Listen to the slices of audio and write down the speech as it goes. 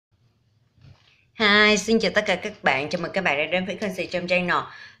Hi, xin chào tất cả các bạn, chào mừng các bạn đã đến với kênh trong channel.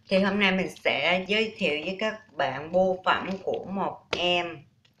 Thì hôm nay mình sẽ giới thiệu với các bạn bưu phẩm của một em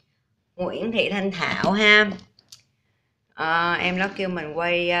Nguyễn Thị Thanh Thao ha. Em đó kêu mình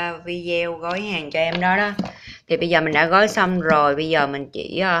quay video gói hàng cho em đó. Thì bây giờ mình đã gói xong rồi, bây giờ mình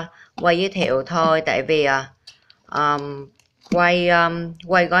chỉ quay giới thiệu thôi. Tại vì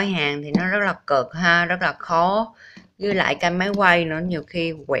quay gói hàng thì nó rất là cực ha, rất là khó. Với lại cái máy quay nữa, nhiều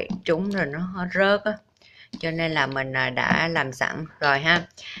khi quẹt trúng rồi nó rớt á, cho nên là mình đã làm sẵn rồi ha.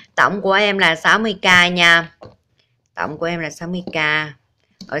 Tổng của em là 60k nha. Tổng của em là 60k.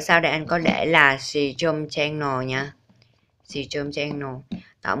 Ở sau đây anh có để là trong channel nha. Trong channel.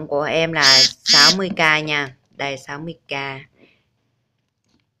 Tổng của em là 60k nha. Đây 60k.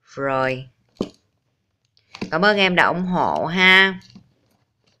 Rồi. Cảm ơn em đã ủng hộ ha.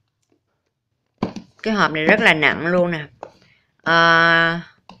 Cái hộp này rất là nặng luôn nè.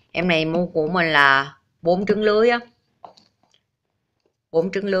 Em này mua của mình là 4 trứng lưới á.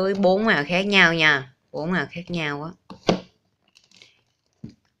 4 trứng lưới, 4 màu khác nhau nha. 4 màu khác nhau á.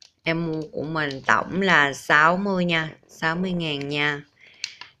 Em mua của mình tổng là 60 nha, 60.000 nha.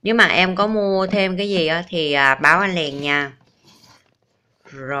 Nếu mà em có mua thêm cái gì á thì báo anh liền nha.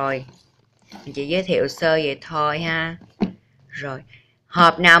 Rồi, mình chỉ giới thiệu sơ vậy thôi ha. Rồi,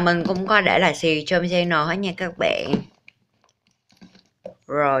 hộp nào mình cũng có để là xì trong channel hết nha các bạn.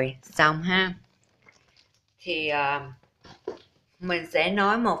 Rồi, xong ha. Thì mình sẽ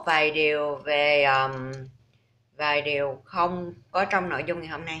nói một vài điều về vài điều không có trong nội dung ngày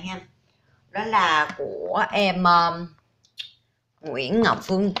hôm nay ha. Đó là của em Nguyễn Ngọc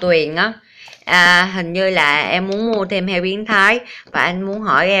Phương Tuyền á. Hình như là em muốn mua thêm heo biến thái và anh muốn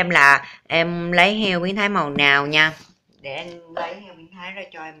hỏi em là em lấy heo biến thái màu nào nha, để anh lấy heo biến thái ra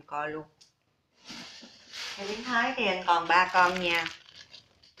cho em coi luôn. Heo biến thái thì anh còn 3 con nha.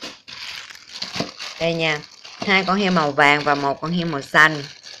 Đây nha, 2 con heo màu vàng và 1 con heo màu xanh.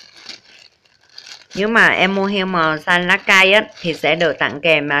 Nếu mà em mua heo màu xanh lá cây á thì sẽ được tặng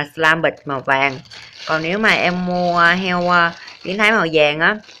kèm slam bịch màu vàng. Còn nếu mà em mua heo biến thái màu vàng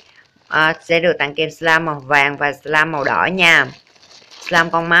á, sẽ được tặng kèm slam màu vàng và slam màu đỏ nha.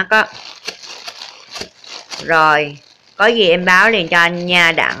 Slam con mắt á. Rồi, có gì em báo liền cho anh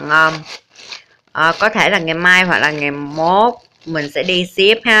nha. Đặng có thể là ngày mai hoặc là ngày mốt mình sẽ đi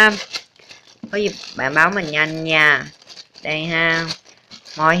ship ha. Có gì bạn báo mình nhanh nha. Đây ha.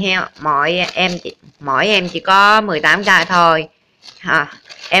 Mỗi em chỉ có 18k thôi.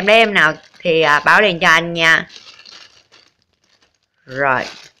 Em lấy em nào thì báo liền cho anh nha. Rồi.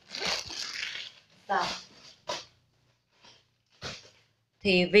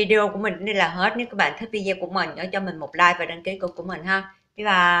 Thì video của mình đây là hết. Nếu các bạn thích video của mình nhớ cho mình một like và đăng ký kênh của mình ha. Bye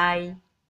bye.